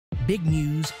Big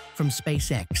news from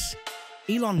SpaceX.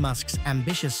 Elon Musk's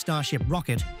ambitious Starship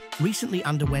rocket recently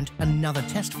underwent another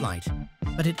test flight,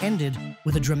 but it ended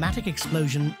with a dramatic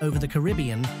explosion over the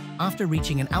Caribbean after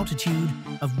reaching an altitude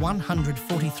of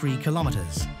 143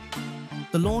 kilometers.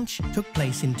 The launch took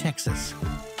place in Texas,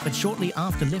 but shortly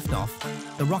after liftoff,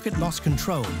 the rocket lost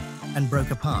control and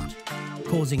broke apart,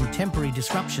 causing temporary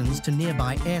disruptions to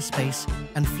nearby airspace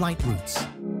and flight routes.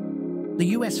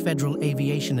 The U.S. Federal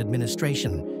Aviation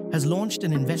Administration has launched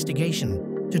an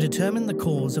investigation to determine the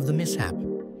cause of the mishap.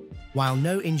 While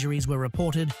no injuries were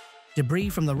reported, debris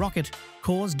from the rocket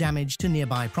caused damage to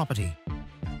nearby property.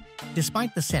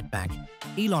 Despite the setback,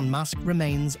 Elon Musk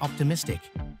remains optimistic.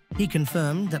 He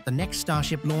confirmed that the next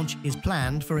Starship launch is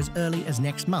planned for as early as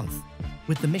next month,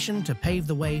 with the mission to pave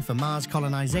the way for Mars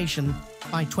colonization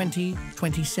by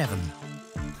 2027.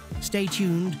 Stay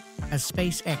tuned as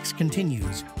SpaceX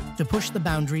continues to push the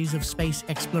boundaries of space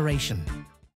exploration.